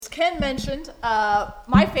Ken mentioned,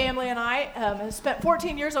 my family and I have spent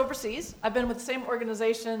 14 years overseas. I've been with the same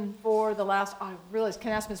organization for the last, I realize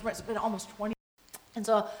Ken asked me this, it's been almost 20. And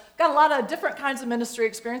so I've got a lot of different kinds of ministry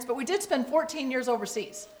experience, but we did spend 14 years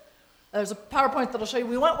overseas. There's a PowerPoint that'll show you.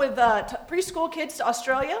 We went with preschool kids to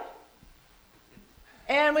Australia,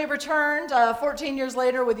 and we returned 14 years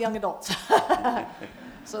later with young adults.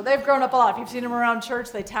 So they've grown up a lot. If you've seen them around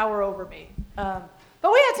church, they tower over me.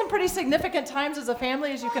 But we had some pretty significant times as a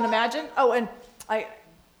family, as you can imagine. Oh, and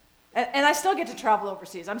I still get to travel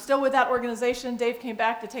overseas. I'm still with that organization. Dave came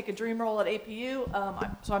back to take a dream role at APU.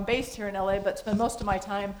 So I'm based here in LA, but spend most of my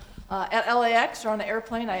time at LAX or on the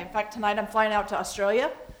airplane. In fact, tonight I'm flying out to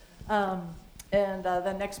Australia. And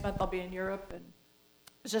then next month I'll be in Europe. And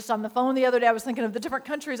I was just on the phone the other day. I was thinking of the different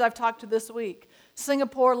countries I've talked to this week.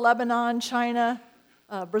 Singapore, Lebanon, China,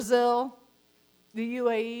 Brazil, the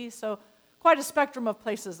UAE. So quite a spectrum of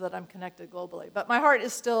places that I'm connected globally. But my heart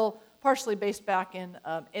is still partially based back in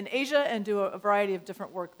Asia and do a variety of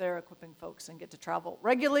different work there, equipping folks, and get to travel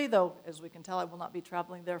regularly, though, as we can tell, I will not be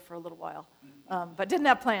traveling there for a little while. But didn't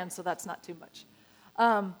have plans, so that's not too much.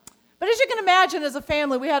 But as you can imagine, as a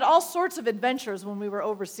family, we had all sorts of adventures when we were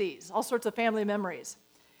overseas, all sorts of family memories.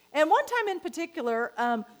 And one time in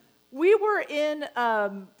particular, we were in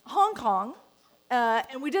Hong Kong,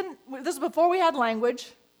 and this is before we had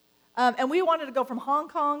language, and we wanted to go from Hong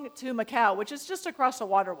Kong to Macau, which is just across a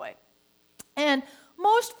waterway. And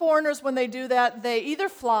most foreigners, when they do that, they either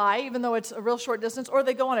fly, even though it's a real short distance, or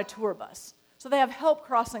they go on a tour bus. So they have help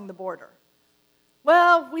crossing the border.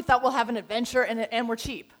 Well, we thought we'll have an adventure, and we're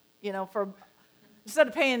cheap. Instead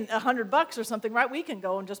of paying $100 or something, right, we can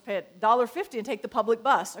go and just pay $1.50 and take the public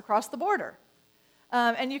bus across the border.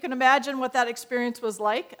 And you can imagine what that experience was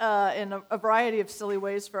like in a variety of silly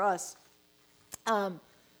ways for us.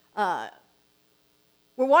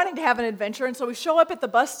 We're wanting to have an adventure, and so we show up at the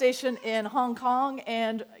bus station in Hong Kong,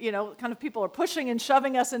 and, kind of people are pushing and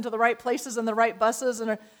shoving us into the right places and the right buses,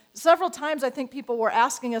 and several times I think people were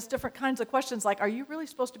asking us different kinds of questions, like, are you really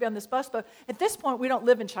supposed to be on this bus? But at this point, we don't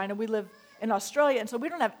live in China, we live in Australia, and so we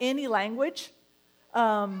don't have any language,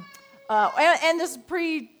 and this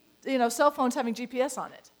is cell phones having GPS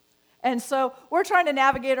on it. And so we're trying to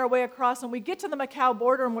navigate our way across, and we get to the Macau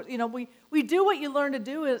border, and we do what you learn to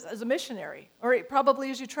do as a missionary, or probably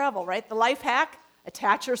as you travel, right? The life hack,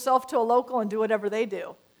 attach yourself to a local and do whatever they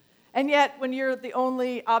do. And yet, when you're the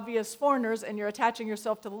only obvious foreigners and you're attaching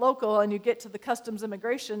yourself to the local and you get to the customs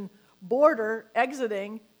immigration border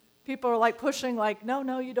exiting, people are like pushing, like,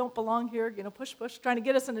 no, you don't belong here, push, trying to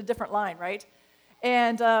get us in a different line, right?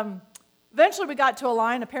 And eventually we got to a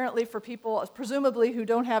line, apparently for people, presumably, who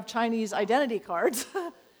don't have Chinese identity cards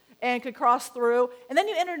and could cross through. And then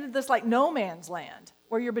you enter into this like no man's land,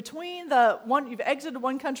 where you're between you've exited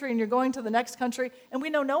one country and you're going to the next country, and we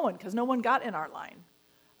know no one because no one got in our line.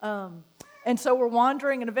 And so we're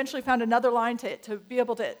wandering and eventually found another line to be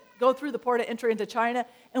able to go through the port of entry into China.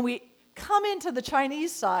 And we come into the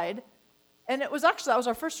Chinese side, and that was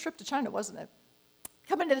our first trip to China, wasn't it?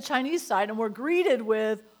 Come into the Chinese side, and we're greeted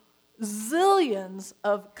with zillions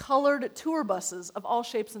of colored tour buses of all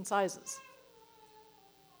shapes and sizes.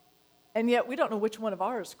 And yet we don't know which one of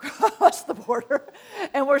ours crossed the border.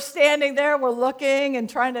 And we're standing there, we're looking and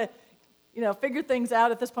trying to figure things out.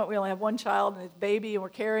 At this point, we only have one child and his baby, and we're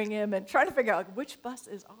carrying him and trying to figure out which bus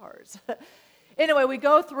is ours. Anyway, we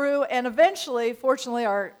go through, and eventually, fortunately,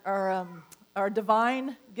 our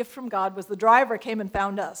divine gift from God was the driver came and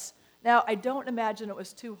found us. Now, I don't imagine it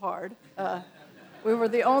was too hard. We were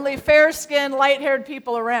the only fair-skinned, light-haired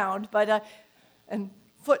people around, and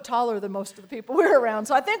foot taller than most of the people we were around.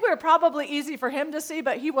 So I think we were probably easy for him to see,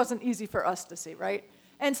 but he wasn't easy for us to see, right?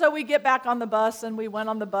 And so we get back on the bus, and we went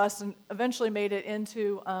on the bus and eventually made it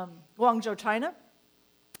into Guangzhou, China.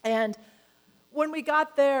 And when we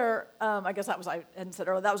got there, I guess that was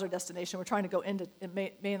our destination. We're trying to go into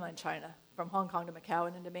mainland China, from Hong Kong to Macau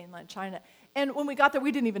and into mainland China. And when we got there,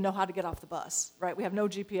 we didn't even know how to get off the bus, right? We have no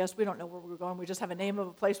GPS. We don't know where we were going. We just have a name of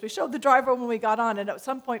a place. We showed the driver when we got on, and at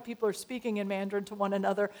some point, people are speaking in Mandarin to one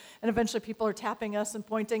another, and eventually people are tapping us and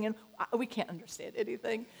pointing, and we can't understand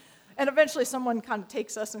anything. And eventually someone kind of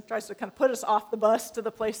takes us and tries to kind of put us off the bus to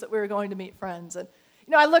the place that we were going to meet friends. And,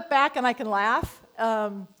 I look back and I can laugh,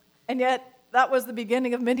 and yet that was the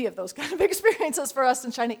beginning of many of those kind of experiences for us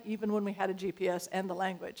in China, even when we had a GPS and the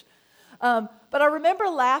language. But I remember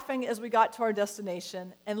laughing as we got to our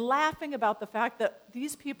destination and laughing about the fact that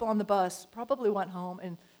these people on the bus probably went home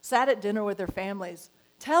and sat at dinner with their families,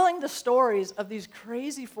 telling the stories of these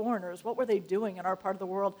crazy foreigners. What were they doing in our part of the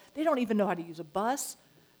world? They don't even know how to use a bus.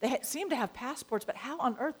 They seem to have passports, but how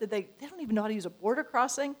on earth they don't even know how to use a border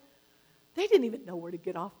crossing. They didn't even know where to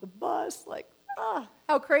get off the bus. Like,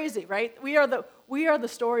 how crazy, right? We are the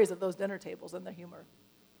stories of those dinner tables and the humor.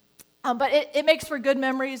 But it makes for good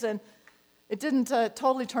memories, and it didn't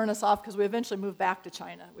totally turn us off because we eventually moved back to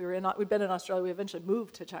China. We'd been in Australia. We eventually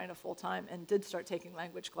moved to China full time and did start taking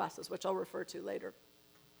language classes, which I'll refer to later.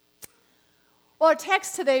 Well, our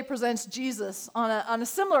text today presents Jesus on a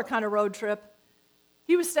similar kind of road trip.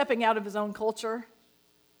 He was stepping out of his own culture,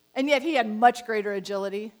 and yet he had much greater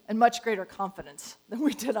agility and much greater confidence than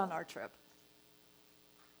we did on our trip.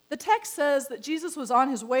 The text says that Jesus was on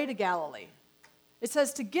his way to Galilee. It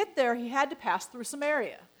says to get there, he had to pass through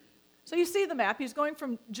Samaria. So you see the map. He's going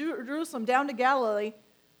from Jerusalem down to Galilee.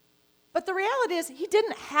 But the reality is he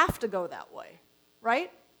didn't have to go that way,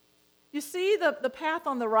 right? You see the path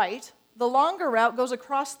on the right. The longer route goes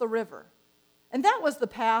across the river. And that was the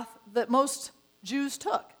path that most Jews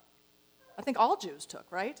took. I think all Jews took,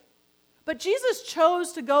 right? But Jesus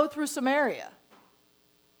chose to go through Samaria.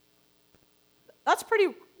 That's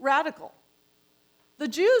pretty radical. The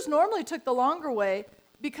Jews normally took the longer way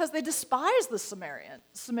because they despised the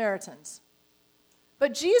Samaritans.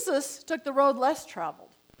 But Jesus took the road less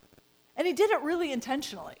traveled. And he did it really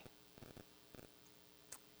intentionally.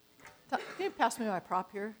 Can you pass me my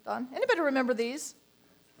prop here, Don? Anybody remember these?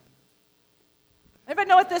 Anybody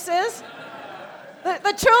know what this is?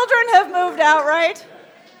 The children have moved out, right?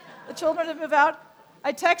 The children have moved out.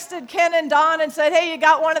 I texted Ken and Don and said, hey, you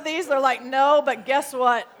got one of these? They're like, no, but guess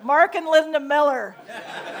what? Mark and Linda Miller.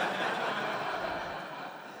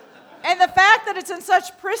 And the fact that it's in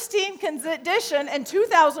such pristine condition, in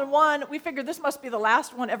 2001, we figured this must be the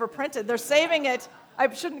last one ever printed. They're saving it.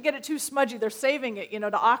 I shouldn't get it too smudgy. They're saving it,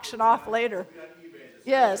 to auction off later.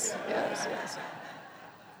 Yes.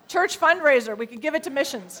 Church fundraiser. We could give it to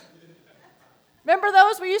missions. Remember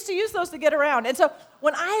those? We used to use those to get around. And so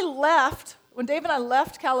when Dave and I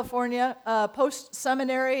left California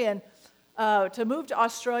post-seminary and to move to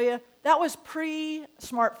Australia, that was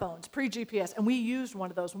pre-smartphones, pre-GPS, and we used one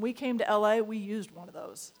of those. When we came to LA, we used one of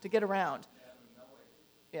those to get around.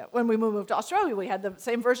 Yeah, when we moved to Australia, we had the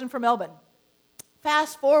same version for Melbourne.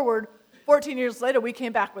 Fast forward, 14 years later, we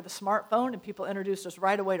came back with a smartphone, and people introduced us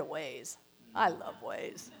right away to Waze. I love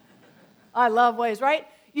Waze, right?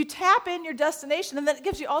 You tap in your destination, and then it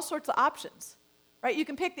gives you all sorts of options, right? You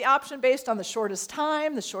can pick the option based on the shortest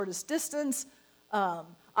time, the shortest distance.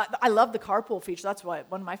 I love the carpool feature. That's one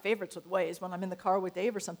of my favorites with Waze. When I'm in the car with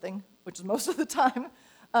Dave or something, which is most of the time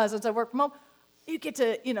since I work from home, you get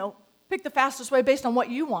to, pick the fastest way based on what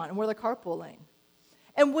you want and where the carpool lane.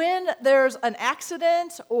 And when there's an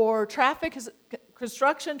accident or traffic is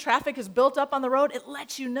built up on the road, it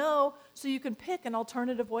lets you know so you can pick an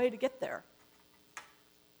alternative way to get there.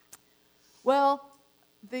 Well,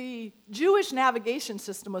 the Jewish navigation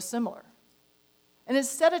system was similar. And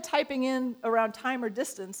instead of typing in around time or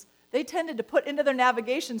distance, they tended to put into their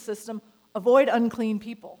navigation system, avoid unclean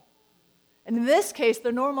people. And in this case,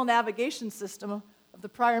 their normal navigation system of the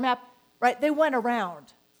prior map, right, they went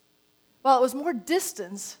around. While it was more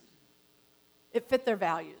distance, it fit their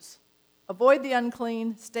values. Avoid the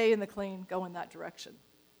unclean, stay in the clean, go in that direction.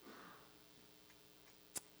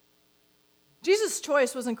 Jesus'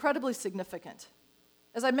 choice was incredibly significant.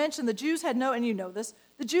 As I mentioned, the Jews had no, and you know this,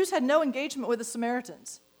 the Jews had no engagement with the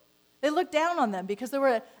Samaritans. They looked down on them because they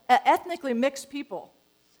were ethnically mixed people.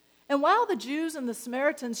 And while the Jews and the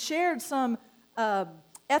Samaritans shared some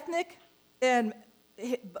ethnic and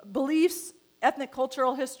beliefs, ethnic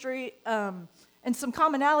cultural history, and some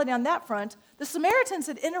commonality on that front, the Samaritans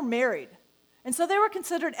had intermarried. And so they were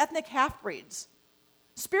considered ethnic half-breeds,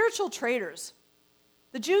 spiritual traitors.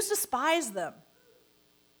 The Jews despised them.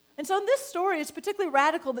 And so in this story, it's particularly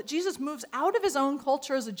radical that Jesus moves out of his own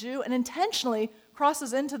culture as a Jew and intentionally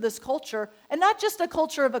crosses into this culture, and not just a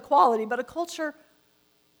culture of equality, but a culture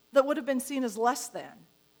that would have been seen as less than.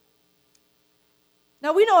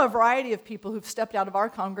 Now, we know a variety of people who've stepped out of our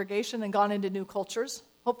congregation and gone into new cultures.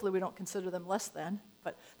 Hopefully we don't consider them less than,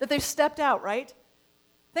 but that they've stepped out, right?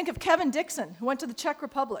 Think of Kevin Dixon, who went to the Czech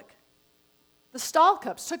Republic. The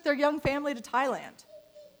Stahlcups took their young family to Thailand.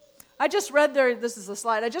 This is a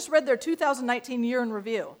slide, I just read their 2019 year in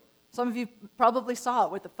review. Some of you probably saw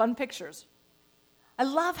it with the fun pictures. I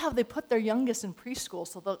love how they put their youngest in preschool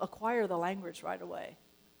so they'll acquire the language right away.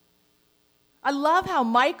 I love how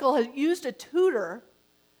Michael has used a tutor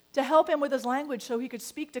to help him with his language so he could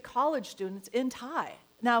speak to college students in Thai.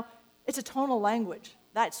 Now, it's a tonal language.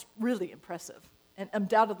 That's really impressive and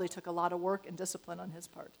undoubtedly took a lot of work and discipline on his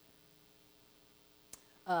part.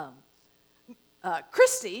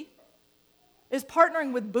 Christy is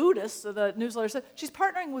partnering with Buddhists, so the newsletter said, she's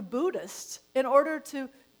partnering with Buddhists in order to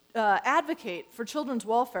advocate for children's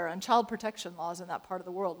welfare and child protection laws in that part of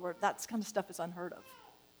the world where that kind of stuff is unheard of.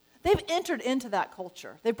 They've entered into that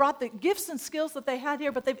culture. They brought the gifts and skills that they had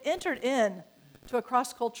here, but they've entered in to a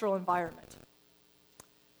cross-cultural environment.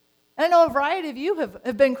 And I know a variety of you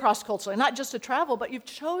have been cross-culturally, not just to travel, but you've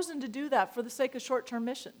chosen to do that for the sake of short-term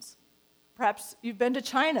missions. Perhaps you've been to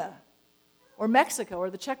China or Mexico or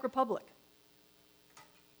the Czech Republic.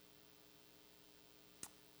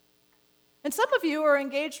 And some of you are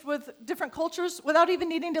engaged with different cultures without even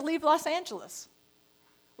needing to leave Los Angeles.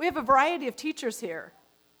 We have a variety of teachers here,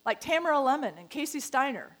 like Tamara Lemon and Casey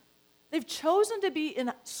Steiner. They've chosen to be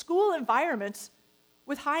in school environments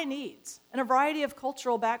with high needs and a variety of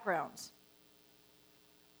cultural backgrounds.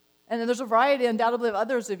 And there's a variety, undoubtedly, of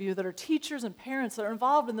others of you that are teachers and parents that are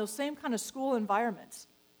involved in those same kind of school environments.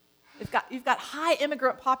 You've got high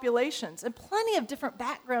immigrant populations and plenty of different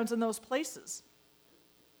backgrounds in those places.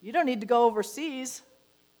 You don't need to go overseas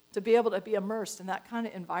to be able to be immersed in that kind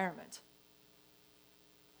of environment.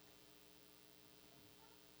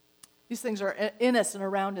 These things are in us and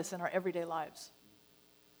around us in our everyday lives.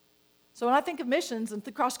 So when I think of missions and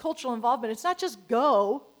the cross-cultural involvement, it's not just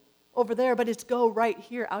go over there, but it's go right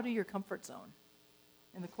here out of your comfort zone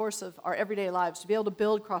in the course of our everyday lives to be able to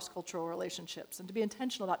build cross-cultural relationships and to be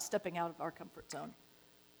intentional about stepping out of our comfort zone.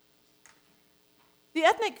 The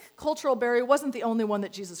ethnic cultural barrier wasn't the only one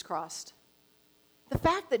that Jesus crossed. The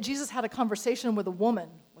fact that Jesus had a conversation with a woman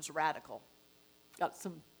was radical. Got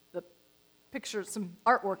some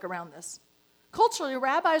artwork around this. Culturally,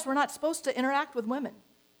 rabbis were not supposed to interact with women.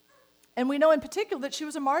 And we know in particular that she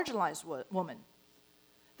was a marginalized woman.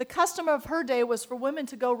 The custom of her day was for women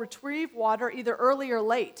to go retrieve water either early or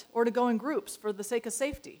late, or to go in groups for the sake of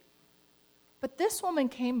safety. But this woman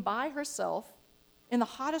came by herself in the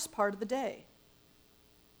hottest part of the day.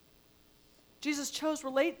 Jesus'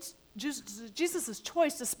 choice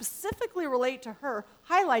to specifically relate to her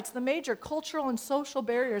highlights the major cultural and social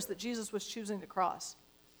barriers that Jesus was choosing to cross.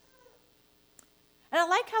 And I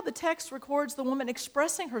like how the text records the woman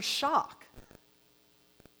expressing her shock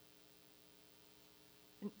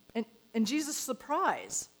and Jesus'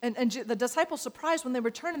 surprise, and the disciples' surprise when they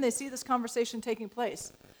return and they see this conversation taking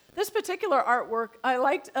place. This particular artwork, I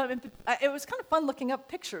liked. It was kind of fun looking up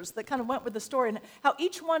pictures that kind of went with the story and how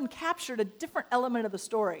each one captured a different element of the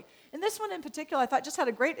story. And this one in particular, I thought just had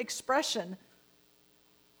a great expression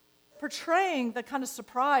portraying the kind of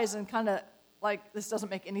surprise and kind of like, this doesn't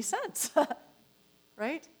make any sense,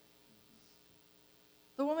 right?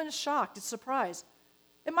 The woman is shocked, it's surprised.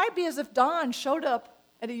 It might be as if Don showed up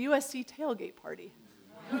at a USC tailgate party.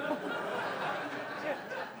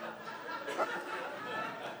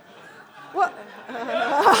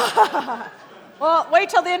 Well, wait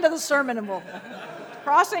till the end of the sermon and we'll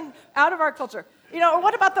crossing out of our culture. Or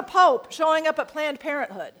what about the Pope showing up at Planned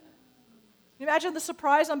Parenthood? Can you imagine the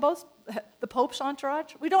surprise on both the Pope's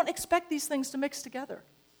entourage? We don't expect these things to mix together.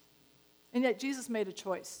 And yet Jesus made a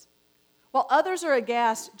choice. While others are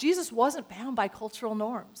aghast, Jesus wasn't bound by cultural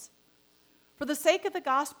norms. For the sake of the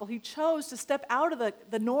gospel, he chose to step out of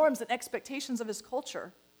the norms and expectations of his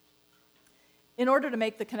culture in order to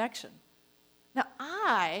make the connection. Now,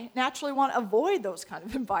 I naturally want to avoid those kind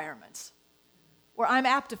of environments where I'm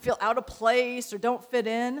apt to feel out of place or don't fit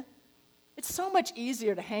in. It's so much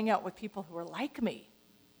easier to hang out with people who are like me.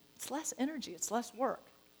 It's less energy, it's less work.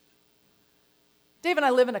 Dave and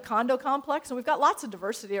I live in a condo complex, and we've got lots of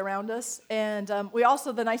diversity around us. And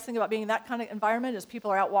the nice thing about being in that kind of environment is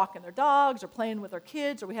people are out walking their dogs or playing with their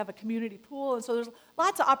kids, or we have a community pool. And so there's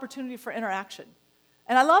lots of opportunity for interaction.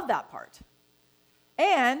 And I love that part.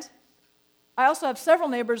 And I also have several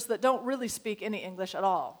neighbors that don't really speak any English at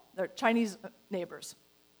all. They're Chinese neighbors.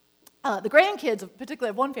 The grandkids,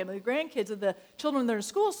 particularly of one family, the grandkids of the children that are in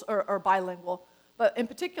schools are bilingual, but in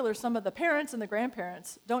particular, some of the parents and the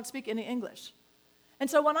grandparents don't speak any English. And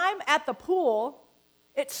so when I'm at the pool,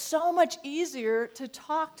 it's so much easier to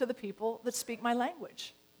talk to the people that speak my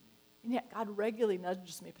language. And yet God regularly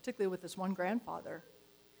nudges me, particularly with this one grandfather,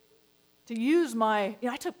 to use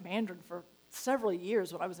I took Mandarin for several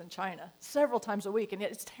years when I was in China, several times a week, and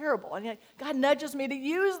yet it's terrible. And yet God nudges me to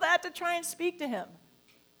use that to try and speak to him.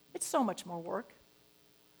 It's so much more work.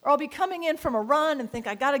 Or I'll be coming in from a run and think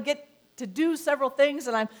I got to get to do several things,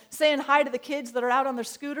 and I'm saying hi to the kids that are out on their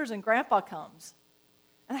scooters, and Grandpa comes.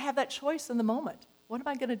 And I have that choice in the moment. What am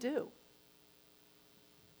I going to do?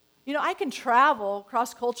 I can travel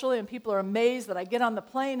cross-culturally, and people are amazed that I get on the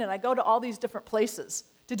plane and I go to all these different places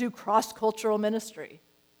to do cross-cultural ministry.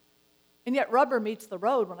 And yet rubber meets the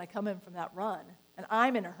road when I come in from that run, and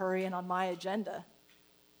I'm in a hurry and on my agenda.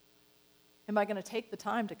 Am I going to take the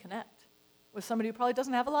time to connect? with somebody who probably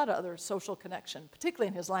doesn't have a lot of other social connection, particularly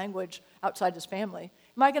in his language outside his family?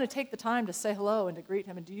 Am I going to take the time to say hello and to greet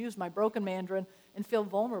him and to use my broken Mandarin and feel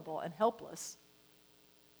vulnerable and helpless?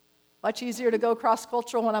 Much easier to go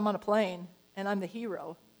cross-cultural when I'm on a plane and I'm the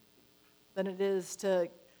hero than it is to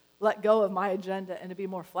let go of my agenda and to be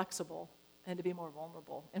more flexible and to be more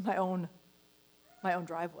vulnerable in my own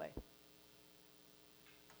driveway.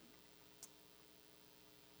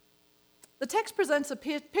 The text presents a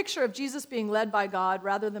picture of Jesus being led by God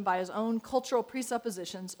rather than by his own cultural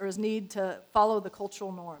presuppositions or his need to follow the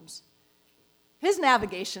cultural norms. His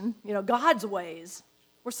navigation, God's ways,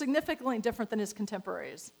 were significantly different than his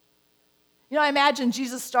contemporaries. I imagine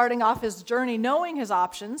Jesus starting off his journey knowing his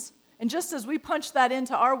options, and just as we punch that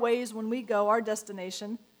into our ways when we go, our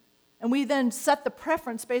destination, and we then set the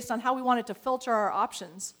preference based on how we want it to filter our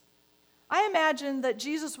options, I imagine that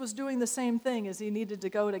Jesus was doing the same thing as he needed to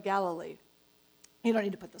go to Galilee. You don't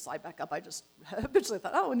need to put the slide back up. I just habitually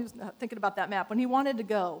thought, when he was thinking about that map, when he wanted to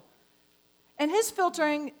go. And his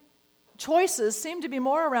filtering choices seem to be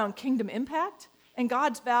more around kingdom impact and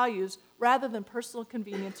God's values rather than personal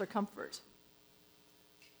convenience or comfort.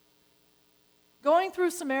 Going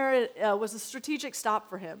through Samaria was a strategic stop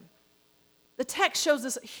for him. The text shows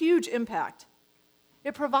this huge impact.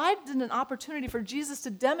 It provided an opportunity for Jesus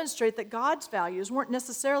to demonstrate that God's values weren't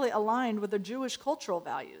necessarily aligned with the Jewish cultural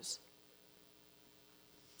values.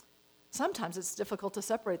 Sometimes it's difficult to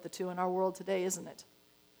separate the two in our world today, isn't it?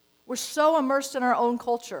 We're so immersed in our own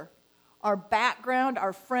culture. Our background,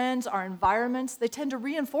 our friends, our environments, they tend to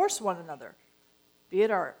reinforce one another, be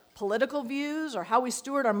it our political views or how we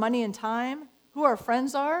steward our money and time, who our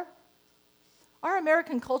friends are. Our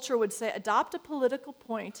American culture would say, adopt a political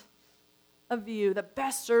point of view that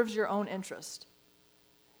best serves your own interest.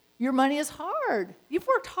 Your money is hard. You've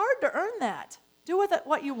worked hard to earn that. Do with it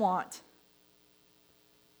what you want.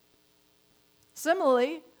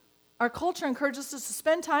 Similarly, our culture encourages us to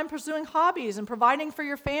spend time pursuing hobbies and providing for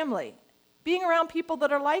your family, being around people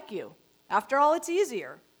that are like you. After all, it's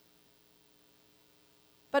easier.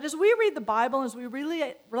 But as we read the Bible, as we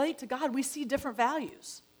really relate to God, we see different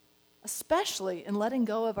values, especially in letting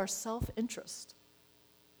go of our self-interest.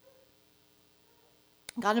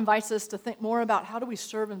 God invites us to think more about how do we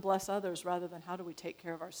serve and bless others rather than how do we take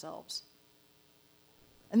care of ourselves.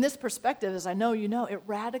 And this perspective, as I know you know, it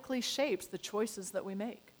radically shapes the choices that we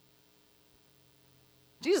make.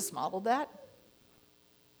 Jesus modeled that.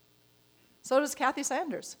 So does Kathy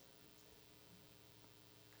Sanders.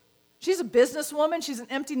 She's a businesswoman. She's an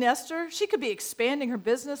empty nester. She could be expanding her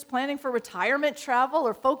business, planning for retirement travel,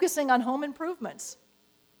 or focusing on home improvements.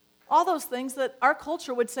 All those things that our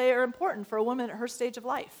culture would say are important for a woman at her stage of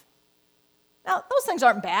life. Now, those things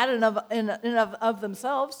aren't bad in and of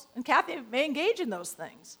themselves, and Kathy may engage in those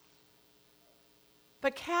things.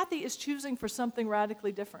 But Kathy is choosing for something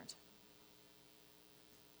radically different.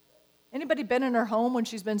 Anybody been in her home when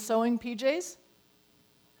she's been sewing PJs?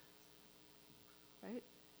 Right?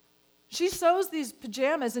 She sews these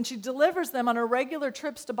pajamas and she delivers them on her regular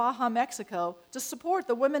trips to Baja, Mexico to support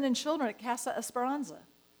the women and children at Casa Esperanza.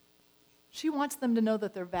 She wants them to know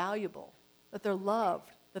that they're valuable, that they're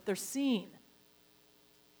loved, that they're seen,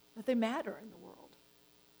 that they matter in the world.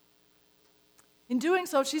 In doing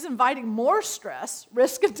so, she's inviting more stress,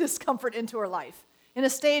 risk, and discomfort into her life in a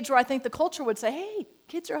stage where I think the culture would say, hey,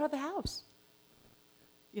 kids are out of the house.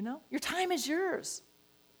 Your time is yours.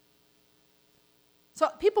 So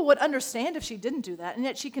people would understand if she didn't do that, and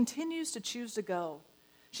yet she continues to choose to go.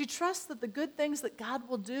 She trusts that the good things that God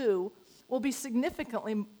will do will be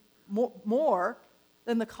significantly more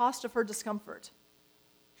than the cost of her discomfort.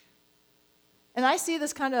 And I see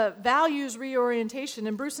this kind of values reorientation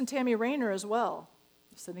in Bruce and Tammy Rayner as well,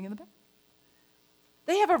 sitting in the back.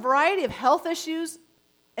 They have a variety of health issues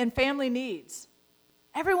and family needs.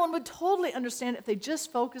 Everyone would totally understand if they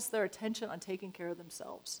just focused their attention on taking care of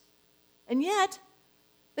themselves. And yet,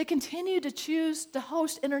 they continue to choose to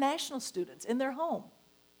host international students in their home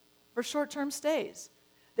for short-term stays.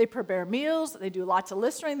 They prepare meals, they do lots of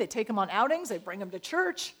listening, they take them on outings, they bring them to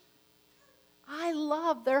church. I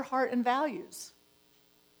love their heart and values.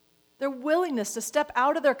 Their willingness to step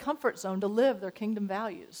out of their comfort zone to live their kingdom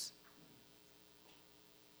values.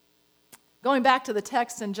 Going back to the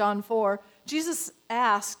text in John 4, Jesus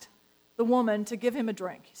asked the woman to give him a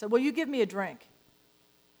drink. He said, will you give me a drink?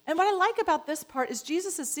 And what I like about this part is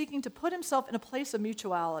Jesus is seeking to put himself in a place of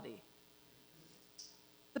mutuality.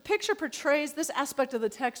 The picture portrays this aspect of the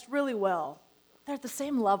text really well. They're at the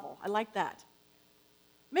same level. I like that.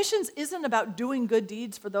 Missions isn't about doing good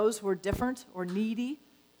deeds for those who are different or needy,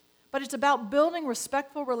 but it's about building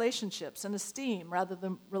respectful relationships and esteem rather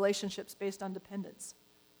than relationships based on dependence.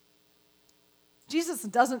 Jesus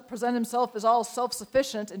doesn't present himself as all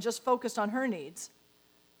self-sufficient and just focused on her needs.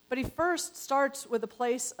 But he first starts with a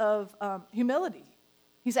place of humility.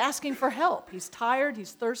 He's asking for help. He's tired.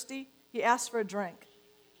 He's thirsty. He asks for a drink.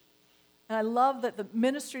 And I love that the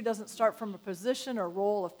ministry doesn't start from a position or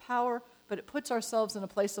role of power, but it puts ourselves in a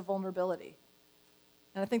place of vulnerability.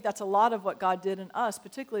 And I think that's a lot of what God did in us,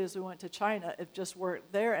 particularly as we went to China. It just we're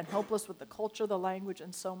there and helpless with the culture, the language,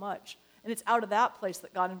 and so much. And it's out of that place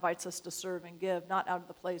that God invites us to serve and give, not out of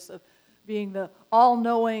the place of being the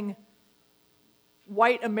all-knowing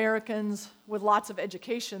white Americans with lots of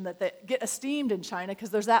education that get esteemed in China, because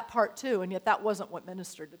there's that part too, and yet that wasn't what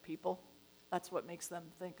ministered to people. That's what makes them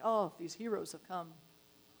think, oh, these heroes have come.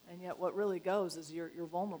 And yet what really goes is you're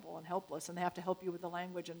vulnerable and helpless, and they have to help you with the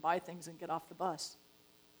language and buy things and get off the bus.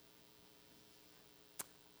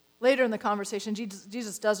 Later in the conversation,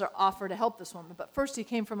 Jesus does offer to help this woman, but first he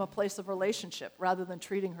came from a place of relationship rather than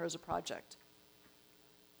treating her as a project.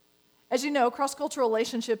 As you know, cross-cultural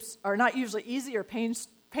relationships are not usually easy or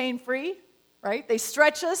pain-free, right? They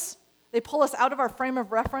stretch us. They pull us out of our frame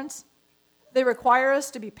of reference. They require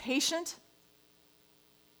us to be patient.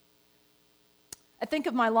 I think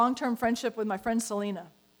of my long-term friendship with my friend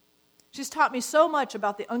Selena. She's taught me so much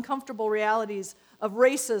about the uncomfortable realities of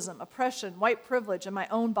racism, oppression, white privilege, and my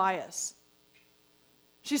own bias.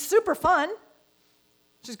 She's super fun.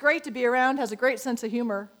 She's great to be around, has a great sense of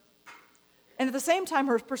humor. And at the same time,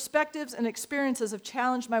 her perspectives and experiences have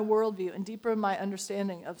challenged my worldview and deepened my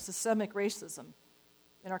understanding of systemic racism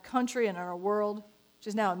in our country and in our world.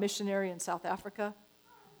 She's now a missionary in South Africa.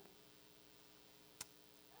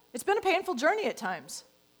 It's been a painful journey at times,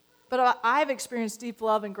 but I've experienced deep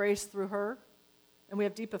love and grace through her, and we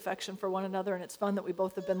have deep affection for one another, and it's fun that we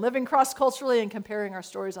both have been living cross-culturally and comparing our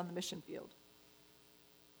stories on the mission field.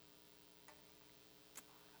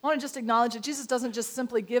 I want to just acknowledge that Jesus doesn't just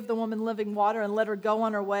simply give the woman living water and let her go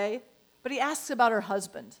on her way, but he asks about her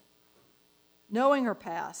husband, knowing her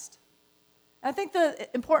past. And I think the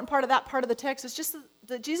important part of that part of the text is just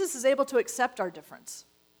that Jesus is able to accept our difference.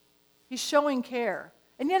 He's showing care.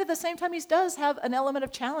 And yet at the same time, he does have an element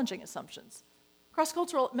of challenging assumptions.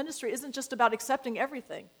 Cross-cultural ministry isn't just about accepting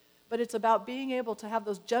everything, but it's about being able to have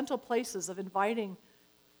those gentle places of inviting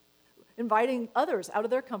others out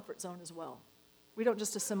of their comfort zone as well. We don't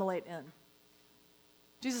just assimilate in.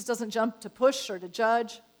 Jesus doesn't jump to push or to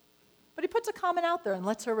judge, but he puts a comment out there and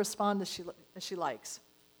lets her respond as she likes.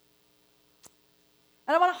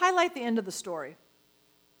 And I want to highlight the end of the story.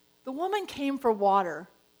 The woman came for water,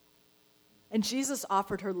 and Jesus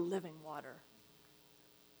offered her living water.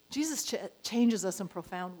 Jesus changes us in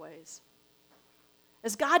profound ways.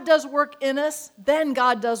 As God does work in us, then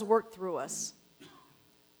God does work through us.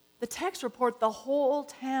 The text report, the whole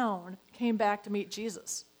town came back to meet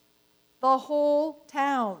Jesus. The whole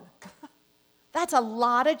town. That's a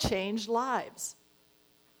lot of changed lives.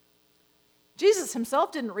 Jesus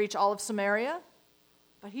himself didn't reach all of Samaria,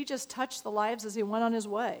 but he just touched the lives as he went on his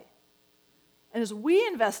way. And as we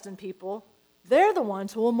invest in people, they're the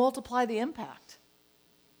ones who will multiply the impact.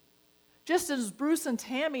 Just as Bruce and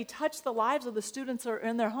Tammy touched the lives of the students that are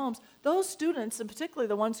in their homes, those students, and particularly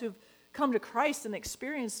the ones who've come to Christ and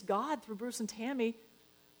experienced God through Bruce and Tammy,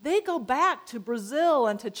 they go back to Brazil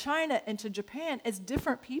and to China and to Japan as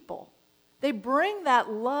different people. They bring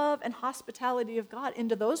that love and hospitality of God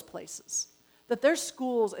into those places, that their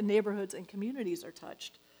schools and neighborhoods and communities are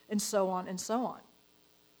touched, and so on and so on.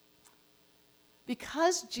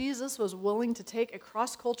 Because Jesus was willing to take a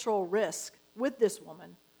cross-cultural risk with this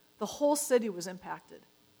woman, the whole city was impacted.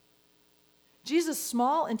 Jesus'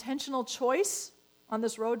 small intentional choice on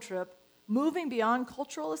this road trip, moving beyond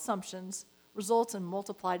cultural assumptions, results in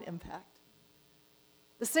multiplied impact.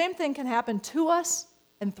 The same thing can happen to us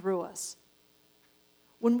and through us.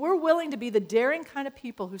 When we're willing to be the daring kind of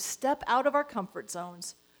people who step out of our comfort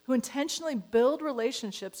zones, who intentionally build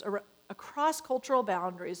relationships across cultural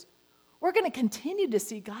boundaries, we're going to continue to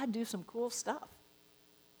see God do some cool stuff.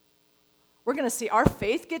 We're going to see our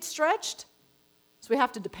faith get stretched, so we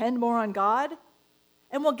have to depend more on God,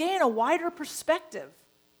 and we'll gain a wider perspective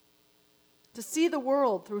to see the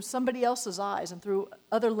world through somebody else's eyes and through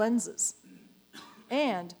other lenses.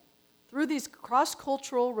 And through these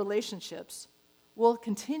cross-cultural relationships, we'll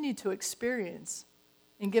continue to experience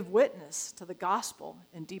and give witness to the gospel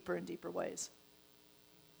in deeper and deeper ways.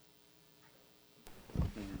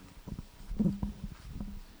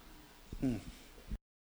 Mm.